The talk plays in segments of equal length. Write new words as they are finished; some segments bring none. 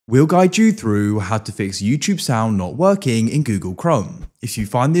We'll guide you through how to fix YouTube sound not working in Google Chrome. If you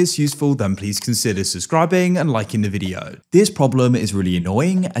find this useful, then please consider subscribing and liking the video. This problem is really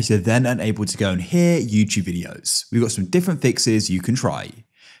annoying as you're then unable to go and hear YouTube videos. We've got some different fixes you can try.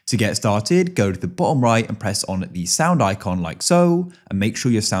 To get started, go to the bottom right and press on the sound icon like so, and make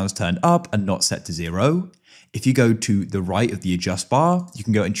sure your sound's turned up and not set to 0. If you go to the right of the adjust bar, you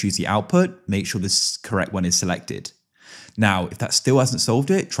can go and choose the output, make sure the correct one is selected. Now, if that still hasn't solved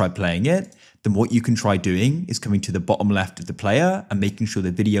it, try playing it. Then what you can try doing is coming to the bottom left of the player and making sure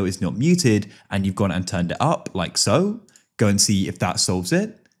the video is not muted and you've gone and turned it up like so. Go and see if that solves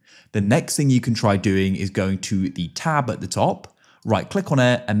it. The next thing you can try doing is going to the tab at the top, right click on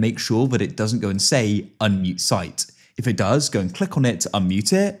it and make sure that it doesn't go and say unmute site. If it does, go and click on it to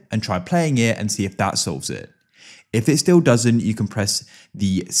unmute it and try playing it and see if that solves it. If it still doesn't, you can press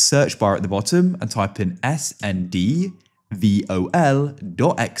the search bar at the bottom and type in sndvol.exe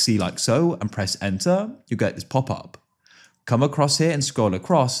like so and press enter. You'll get this pop-up. Come across here and scroll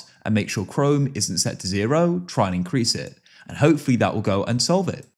across and make sure Chrome isn't set to 0. Try and increase it. And hopefully that will go and solve it.